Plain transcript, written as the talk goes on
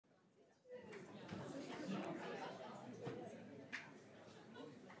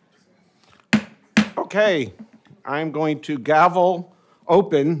Okay, I'm going to gavel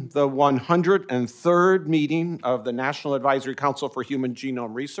open the 103rd meeting of the National Advisory Council for Human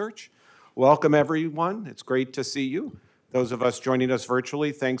Genome Research. Welcome, everyone. It's great to see you. Those of us joining us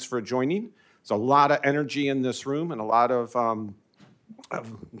virtually, thanks for joining. There's a lot of energy in this room and a lot of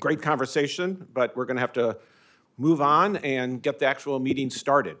great conversation, but we're going to have to move on and get the actual meeting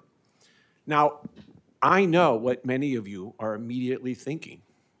started. Now, I know what many of you are immediately thinking.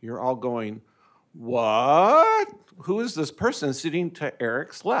 You're all going, what? Who is this person sitting to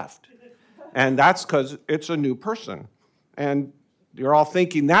Eric's left? And that's because it's a new person. And you're all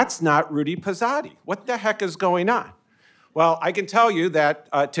thinking, that's not Rudy Pizzotti. What the heck is going on? Well, I can tell you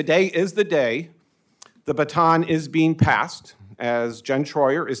that today is the day the baton is being passed as Jen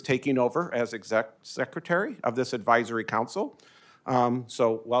Troyer is taking over as Exec Secretary of this Advisory Council.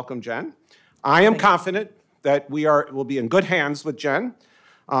 So welcome, Jen. I am confident that we'll be in good hands with Jen.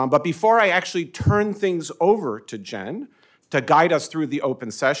 But before I actually turn things over to Jen to guide us through the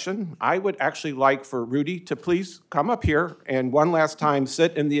open session, I would actually like for Rudy to please come up here and one last time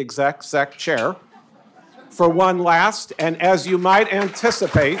sit in the Exec Sec chair for one last, and as you might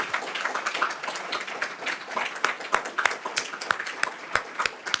anticipate,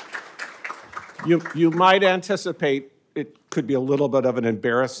 you might anticipate it could be a little bit of an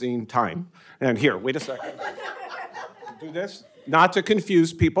embarrassing time. And here, wait a second. Do this. Not to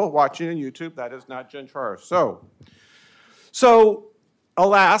confuse people watching on YouTube, that is not Jen Troyer. So,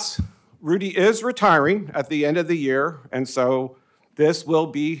 alas, Rudy is retiring at the end of the year, and so this will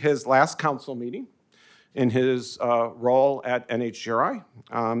be his last council meeting in his role at NHGRI.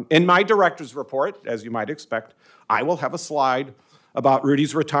 In my director's report, as you might expect, I will have a slide about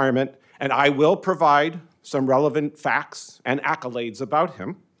Rudy's retirement, and I will provide some relevant facts and accolades about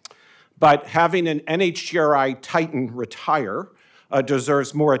him. But having an NHGRI titan retire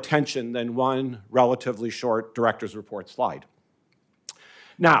deserves more attention than one relatively short director's report slide.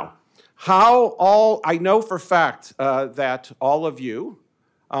 Now, I know for fact that all of you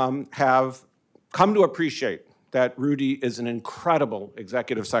have come to appreciate that Rudy is an incredible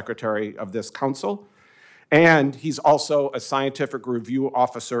executive secretary of this council, and he's also a scientific review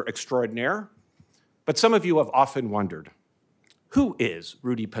officer extraordinaire. But some of you have often wondered, who is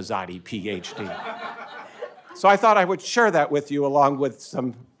Rudy Pizzotti, PhD? So I thought I would share that with you along with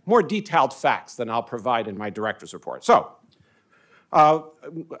some more detailed facts than I'll provide in my director's report. So I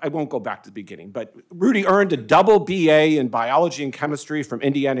won't go back to the beginning, but Rudy earned a double BA in biology and chemistry from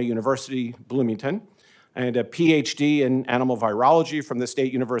Indiana University, Bloomington, and a PhD in animal virology from the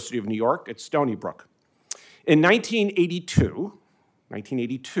State University of New York at Stony Brook. In 1982,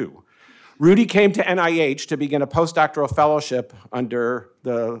 Rudy came to NIH to begin a postdoctoral fellowship under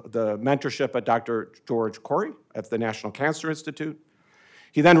the mentorship of Dr. George Corey at the National Cancer Institute.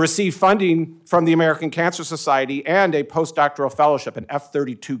 He then received funding from the American Cancer Society and a postdoctoral fellowship, an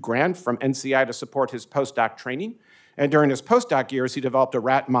F-32 grant from NCI to support his postdoc training. And during his postdoc years, he developed a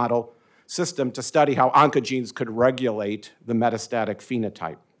rat model system to study how oncogenes could regulate the metastatic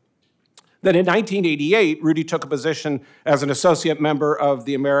phenotype. Then in 1988, Rudy took a position as an associate member of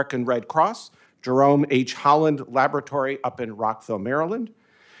the American Red Cross, Jerome H. Holland Laboratory up in Rockville, Maryland.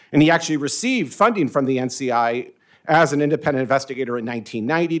 And he actually received funding from the NCI as an independent investigator in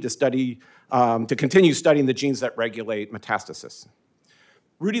 1990 to continue studying the genes that regulate metastasis.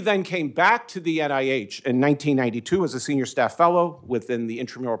 Rudy then came back to the NIH in 1992 as a senior staff fellow within the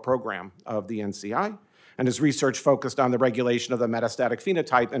intramural program of the NCI. And his research focused on the regulation of the metastatic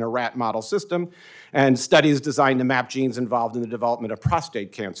phenotype in a rat model system and studies designed to map genes involved in the development of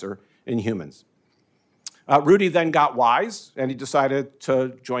prostate cancer in humans. Rudy then got wise, and he decided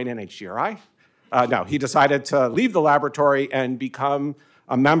to join NHGRI. He decided to leave the laboratory and become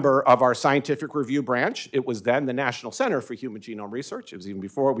a member of our scientific review branch. It was then the National Center for Human Genome Research. It was even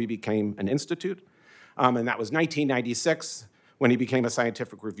before we became an institute. And that was 1996 when he became a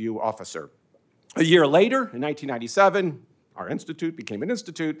scientific review officer. A year later, in 1997, our institute became an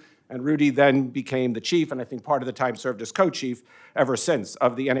institute, and Rudy then became the chief, and I think part of the time served as co-chief ever since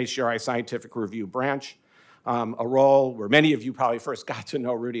of the NHGRI Scientific Review Branch, a role where many of you probably first got to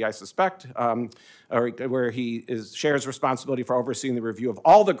know Rudy, I suspect, where he shares responsibility for overseeing the review of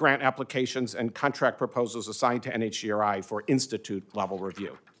all the grant applications and contract proposals assigned to NHGRI for institute-level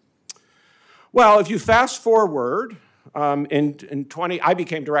review. Well, if you fast forward, I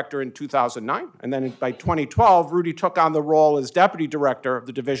became director in 2009, and then by 2012, Rudy took on the role as deputy director of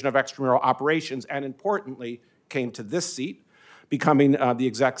the Division of Extramural Operations, and importantly, came to this seat, becoming the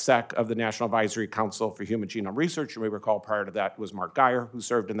exec sec of the National Advisory Council for Human Genome Research. You may recall prior to that was Mark Geyer, who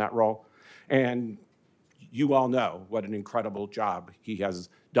served in that role. And you all know what an incredible job he has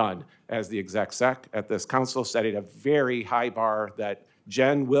done as the exec sec at this council, setting a very high bar that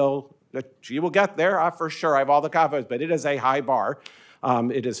Jen will, she will get there for sure. I have all the confidence, but it is a high bar.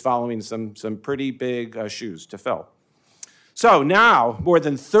 It is following some pretty big shoes to fill. So now, more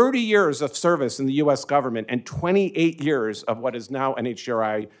than 30 years of service in the US government and 28 years of what is now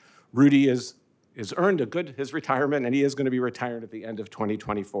NHGRI, Rudy has earned his retirement, and he is going to be retired at the end of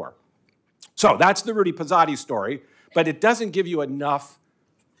 2024. So that's the Rudy Pizzotti story, but it doesn't give you enough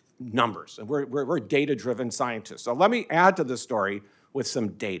numbers. We're data-driven scientists. So let me add to the story with some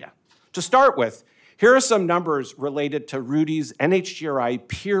data. To start with, here are some numbers related to Rudy's NHGRI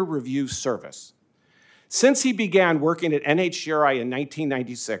peer review service. Since he began working at NHGRI in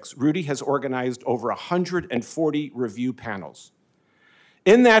 1996, Rudy has organized over 140 review panels.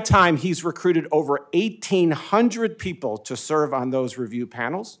 In that time, he's recruited over 1,800 people to serve on those review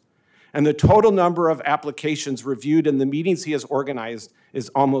panels, and the total number of applications reviewed in the meetings he has organized is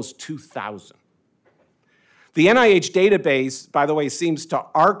almost 2,000. The NIH database, by the way, seems to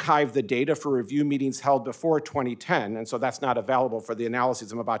archive the data for review meetings held before 2010, and so that's not available for the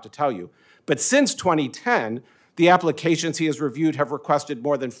analyses I'm about to tell you. But since 2010, the applications he has reviewed have requested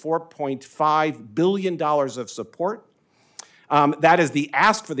more than $4.5 billion of support. That is the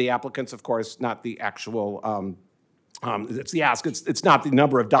ask for the applicants, of course, not the actual, it's the ask. It's not the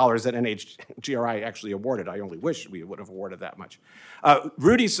number of dollars that NHGRI actually awarded. I only wish we would have awarded that much.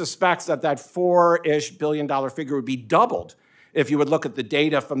 Rudy suspects that that $4-ish billion figure would be doubled if you would look at the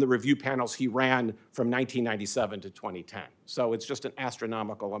data from the review panels he ran from 1997 to 2010. So it's just an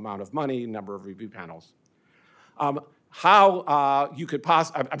astronomical amount of money, number of review panels. How you could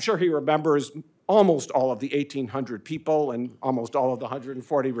possibly, I'm sure he remembers almost all of the 1,800 people and almost all of the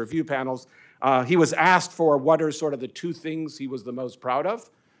 140 review panels. He was asked for what are sort of the two things he was the most proud of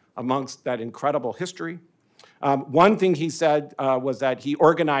amongst that incredible history. One thing he said was that he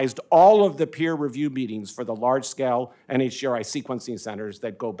organized all of the peer review meetings for the large-scale NHGRI sequencing centers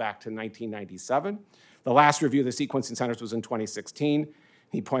that go back to 1997. The last review of the sequencing centers was in 2016.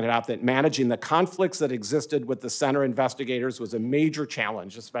 He pointed out that managing the conflicts that existed with the center investigators was a major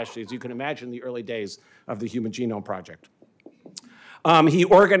challenge, especially, as you can imagine, in the early days of the Human Genome Project.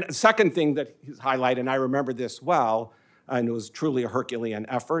 Second thing that he's highlighted, and I remember this well, and it was truly a Herculean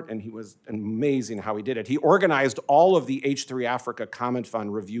effort, and he was amazing how he did it. He organized all of the H3 Africa Common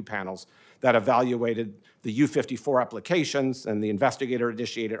Fund review panels that evaluated the U54 applications and the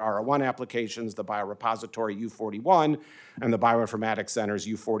investigator-initiated R01 applications, the biorepository U41, and the bioinformatics center's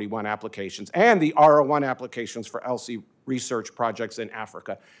U41 applications, and the R01 applications for ELSI research projects in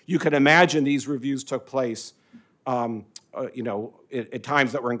Africa. You can imagine these reviews took place at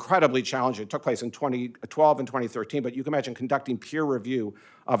times that were incredibly challenging. It took place in 2012 and 2013, but you can imagine conducting peer review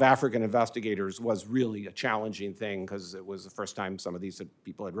of African investigators was really a challenging thing because it was the first time some of these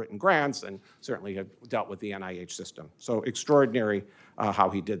people had written grants and certainly had dealt with the NIH system. So extraordinary how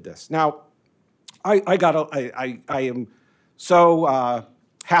he did this. Now, I am so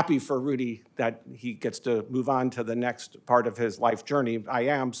happy for Rudy that he gets to move on to the next part of his life journey. I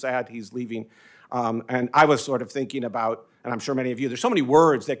am sad he's leaving. And I was sort of thinking about, and I'm sure many of you, there's so many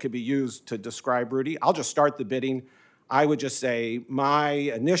words that could be used to describe Rudy. I'll just start the bidding. I would just say my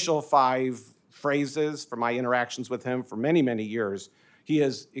initial 5 phrases for my interactions with him for many, many years. He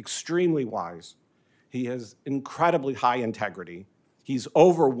is extremely wise. He has incredibly high integrity. He's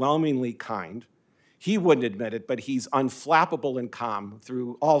overwhelmingly kind. He wouldn't admit it, but he's unflappable and calm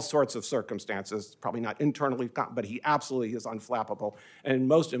through all sorts of circumstances, probably not internally calm, but he absolutely is unflappable. And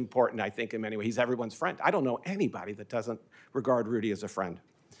most important, I think, in many ways, he's everyone's friend. I don't know anybody that doesn't regard Rudy as a friend.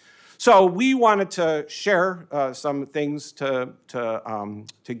 So we wanted to share some things to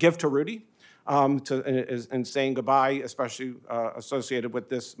give to Rudy in saying goodbye, especially associated with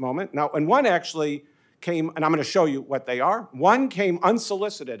this moment. Now, and one actually came, and I'm going to show you what they are. One came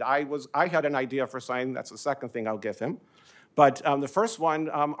unsolicited. I had an idea for something. That's the second thing I'll give him. But the first one,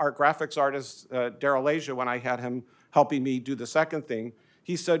 our graphics artist, Daryl Asia, when I had him helping me do the second thing,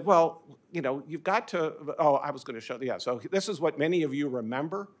 he said, well, you've got to, I was going to show, yeah. So this is what many of you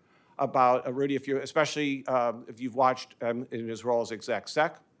remember about Rudy, especially if you've watched in his role as exec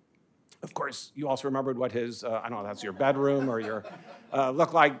sec. Of course, you also remembered what his, I don't know, that's your bedroom or your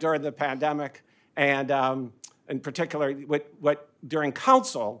looked like during the pandemic. And in particular, what during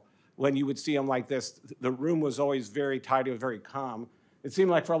council, when you would see him like this, the room was always very tidy, very calm. It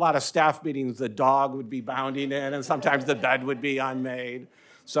seemed like for a lot of staff meetings, the dog would be bounding in, and sometimes the bed would be unmade.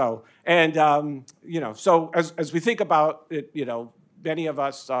 So, and so as we think about it, many of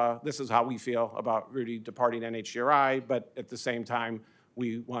us, this is how we feel about Rudy departing NHGRI, but at the same time,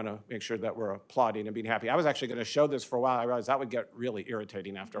 we want to make sure that we're applauding and being happy. I was actually going to show this for a while. I realized that would get really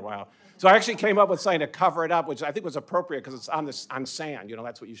irritating after a while. So I actually came up with something to cover it up, which I think was appropriate because it's on sand. You know,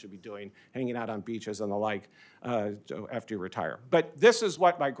 that's what you should be doing, hanging out on beaches and the like after you retire. But this is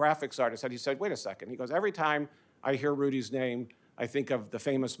what my graphics artist said. He said, wait a second. He goes, every time I hear Rudy's name, I think of the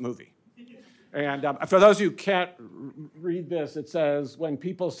famous movie. And for those of you who can't read this, it says, when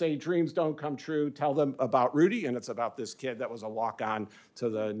people say dreams don't come true, tell them about Rudy. And it's about this kid that was a walk-on to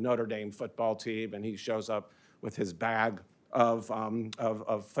the Notre Dame football team. And he shows up with his bag of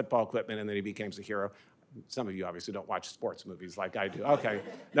football equipment, and then he becomes a hero. Some of you obviously don't watch sports movies like I do. Okay,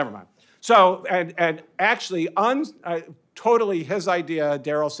 never mind. So, and actually, totally his idea,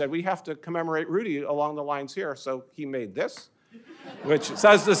 Daryl said, we have to commemorate Rudy along the lines here. So he made this, which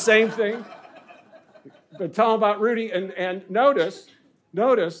says the same thing. But tell them about Rudy, and notice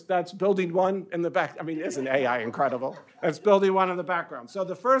that's building one in the back. I mean, isn't AI incredible? That's building one in the background. So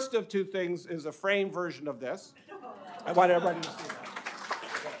the first of two things is a frame version of this. I want everybody to see that.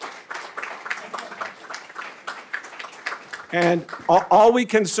 And all we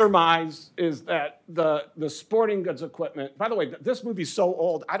can surmise is that the sporting goods equipment, by the way, this movie's so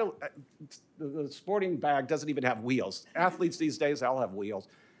old, the sporting bag doesn't even have wheels. Athletes these days, they all have wheels.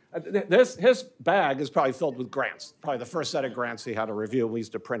 His bag is probably filled with grants, probably the first set of grants he had to review. We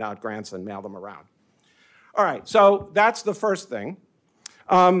used to print out grants and mail them around. All right, so that's the first thing.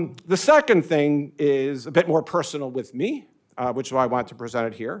 The second thing is a bit more personal with me, which is why I want to present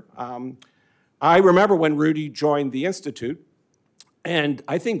it here. I remember when Rudy joined the Institute, and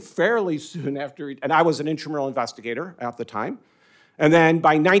I think fairly soon after, and I was an intramural investigator at the time, and then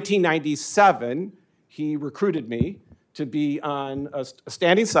by 1997, he recruited me to be on a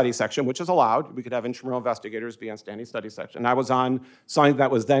standing study section, which is allowed. We could have intramural investigators be on standing study section. And I was on something that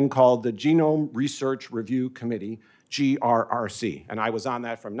was then called the Genome Research Review Committee, GRRC. And I was on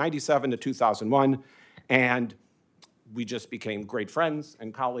that from 97 to 2001. And we just became great friends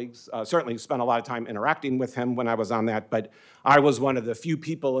and colleagues. Certainly spent a lot of time interacting with him when I was on that. But I was one of the few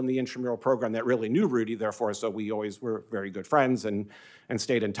people in the intramural program that really knew Rudy, therefore, so we always were very good friends and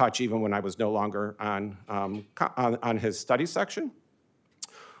stayed in touch even when I was no longer on his study section.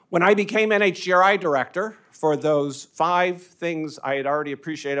 When I became NHGRI director, for those 5 things I had already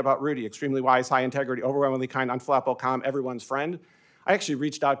appreciated about Rudy, extremely wise, high integrity, overwhelmingly kind, unflappable, calm, everyone's friend, I actually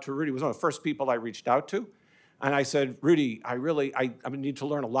reached out to Rudy. He was one of the first people I reached out to. And I said, Rudy, I need to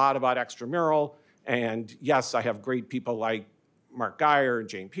learn a lot about extramural. And yes, I have great people like Mark Geyer,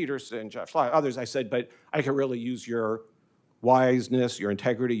 Jane Peterson, Jeff Fly, others. I said, but I could really use your wiseness, your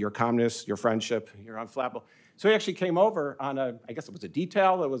integrity, your calmness, your friendship, your unflappable. So he actually came over on I guess it was a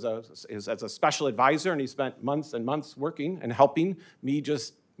detail. It was as a special advisor, and he spent months and months working and helping me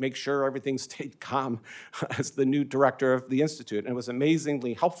just make sure everything stayed calm as the new director of the Institute. And it was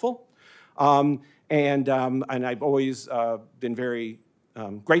amazingly helpful. And I've always been very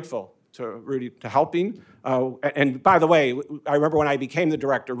grateful to Rudy to helping. And by the way, I remember when I became the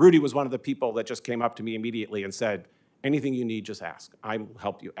director, Rudy was one of the people that just came up to me immediately and said, anything you need, just ask. I will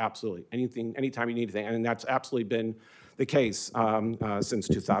help you, absolutely. Anytime you need anything. And that's absolutely been the case since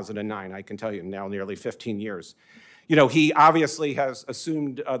 2009. I can tell you now nearly 15 years. You know, he obviously has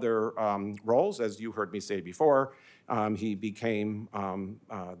assumed other roles, as you heard me say before. He became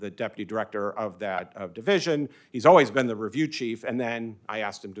the deputy director of that division. He's always been the review chief, and then I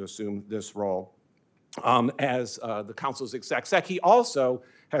asked him to assume this role as the council's exec sec. He also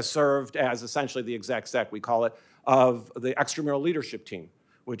has served as essentially the exec sec, we call it, of the extramural leadership team,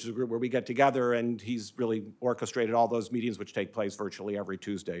 which is where we get together, and he's really orchestrated all those meetings which take place virtually every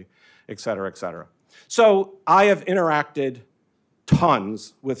Tuesday, et cetera, et cetera. So I have interacted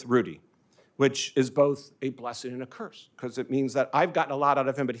tons with Rudy, which is both a blessing and a curse, because it means that I've gotten a lot out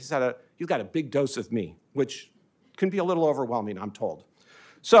of him, but he's got a big dose of me, which can be a little overwhelming, I'm told.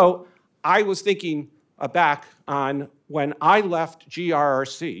 So I was thinking back on when I left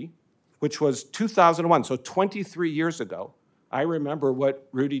GRRC, which was 2001, so 23 years ago. I remember what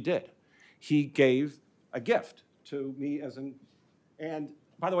Rudy did. He gave a gift to me and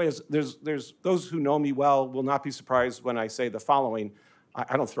by the way, there's those who know me well will not be surprised when I say the following.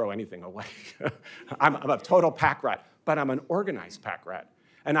 I don't throw anything away. I'm a total pack rat, but I'm an organized pack rat.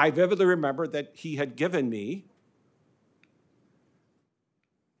 And I vividly remember that he had given me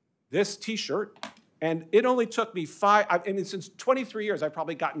this T-shirt, and it only took me since 23 years, I've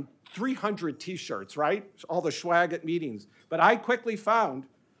probably gotten 300 T-shirts, right? All the swag at meetings. But I quickly found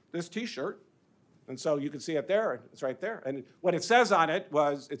this T-shirt, and so you can see it there. It's right there. And what it says on it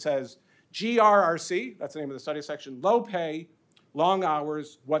says GRRC, that's the name of the study section, low pay, long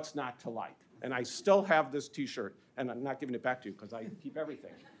hours, what's not to like. And I still have this T-shirt, and I'm not giving it back to you because I keep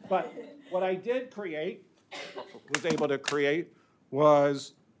everything. But what I did create, was able to create,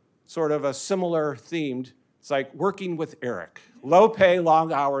 was sort of a similar themed. It's like working with Eric. Low pay,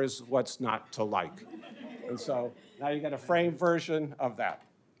 long hours, what's not to like? And so now you get a framed version of that.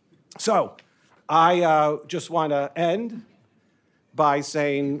 So I just want to end by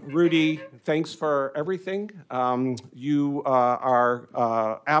saying, Rudy, thanks for everything. You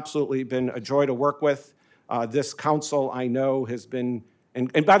are absolutely been a joy to work with. This council, I know, has been,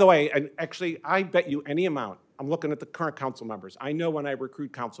 and by the way, and actually, I bet you any amount, I'm looking at the current council members. I know when I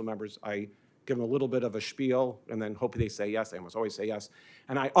recruit council members, I give them a little bit of a spiel, and then hope they say yes. They almost always say yes.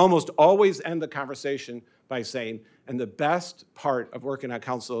 And I almost always end the conversation by saying, and the best part of working on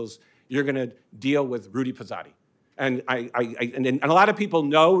council is you're going to deal with Rudy Pizzotti. And and a lot of people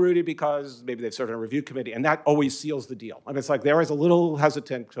know Rudy because maybe they've served on a review committee, and that always seals the deal. I mean, it's like they're always a little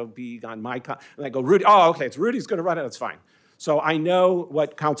hesitant to be on my, and I go, Rudy, oh, okay, it's Rudy's going to run it, that's fine. So I know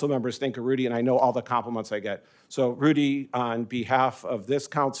what council members think of Rudy, and I know all the compliments I get. So Rudy, on behalf of this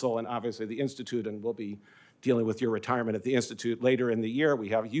council and obviously the Institute, and we'll be dealing with your retirement at the Institute later in the year. We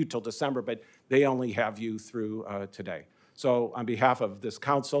have you till December, but they only have you through today. So on behalf of this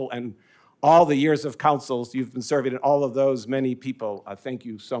council and all the years of councils you've been serving, and all of those many people, thank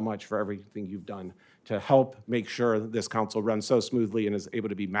you so much for everything you've done to help make sure this council runs so smoothly and is able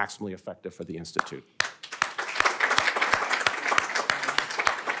to be maximally effective for the Institute.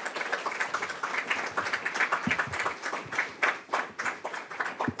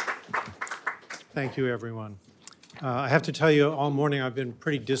 Thank you, everyone. I have to tell you, all morning I've been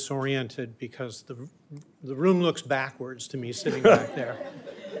pretty disoriented because the room looks backwards to me sitting back there.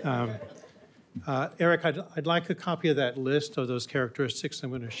 Eric, I'd like a copy of that list of those characteristics.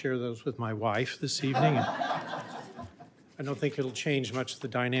 I'm going to share those with my wife this evening. I don't think it'll change much of the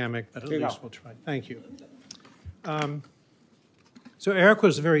dynamic, but at least we'll try. Thank you. So Eric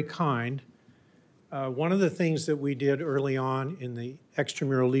was very kind. One of the things that we did early on in the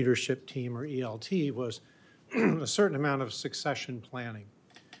extramural leadership team, or ELT, was a certain amount of succession planning.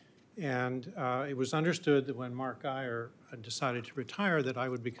 And it was understood that when Mark Geyer decided to retire that I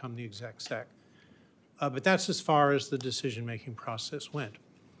would become the exec sec. But that's as far as the decision-making process went.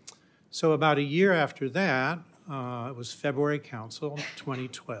 So about a year after that, it was February Council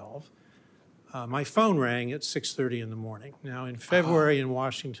 2012, my phone rang at 6:30 in the morning. Now in February in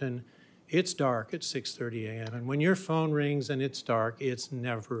Washington, it's dark at 6:30 a.m. And when your phone rings and it's dark, it's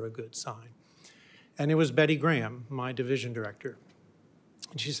never a good sign. And it was Betty Graham, my division director.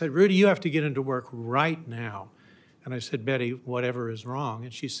 And she said, Rudy, you have to get into work right now. And I said, Betty, whatever is wrong?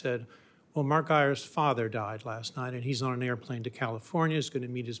 And she said, well, Mark Geyer's father died last night, and he's on an airplane to California, he's going to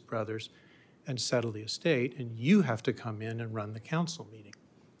meet his brothers and settle the estate, and you have to come in and run the council meeting.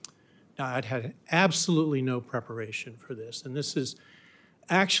 Now, I'd had absolutely no preparation for this, and this is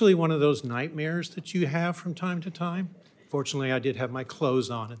actually one of those nightmares that you have from time to time. Fortunately, I did have my clothes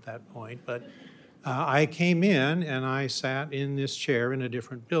on at that point, but I came in and I sat in this chair in a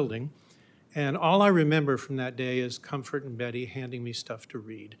different building, and all I remember from that day is Comfort and Betty handing me stuff to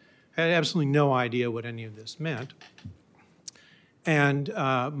read. I had absolutely no idea what any of this meant. And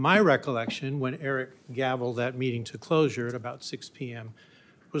my recollection when Eric gavelled that meeting to closure at about 6 p.m.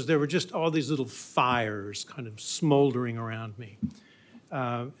 was there were just all these little fires kind of smoldering around me.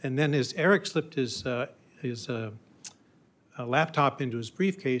 And then as Eric slipped his laptop into his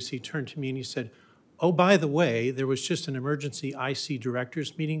briefcase, he turned to me and he said, oh, by the way, there was just an emergency IC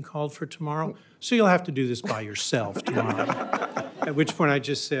directors meeting called for tomorrow, so you'll have to do this by yourself tomorrow. At which point I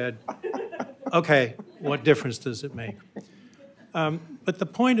just said, okay, what difference does it make? But the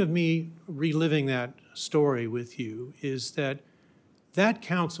point of me reliving that story with you is that that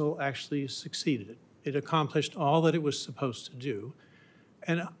council actually succeeded. It accomplished all that it was supposed to do,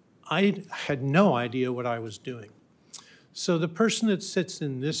 and I had no idea what I was doing. So the person that sits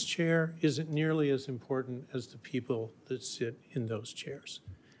in this chair isn't nearly as important as the people that sit in those chairs.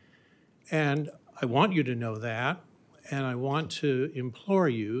 And I want you to know that, and I want to implore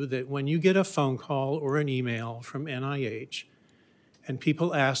you that when you get a phone call or an email from NIH and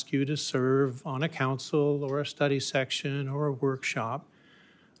people ask you to serve on a council or a study section or a workshop,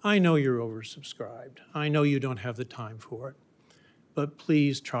 I know you're oversubscribed. I know you don't have the time for it, but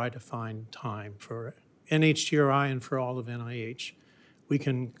please try to find time for it. NHGRI and for all of NIH. We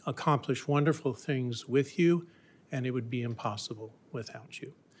can accomplish wonderful things with you, and it would be impossible without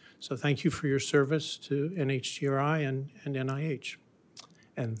you. So thank you for your service to NHGRI and NIH.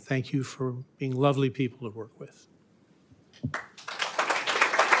 And thank you for being lovely people to work with.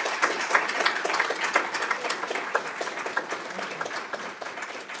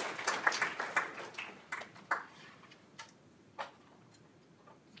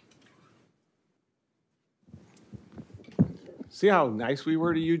 See how nice we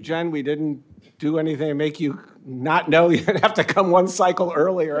were to you, Jen? We didn't do anything to make you not know you'd have to come one cycle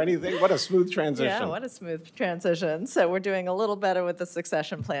early or anything. What a smooth transition. Yeah, what a smooth transition. So we're doing a little better with the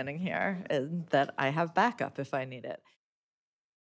succession planning here, and that I have backup if I need it.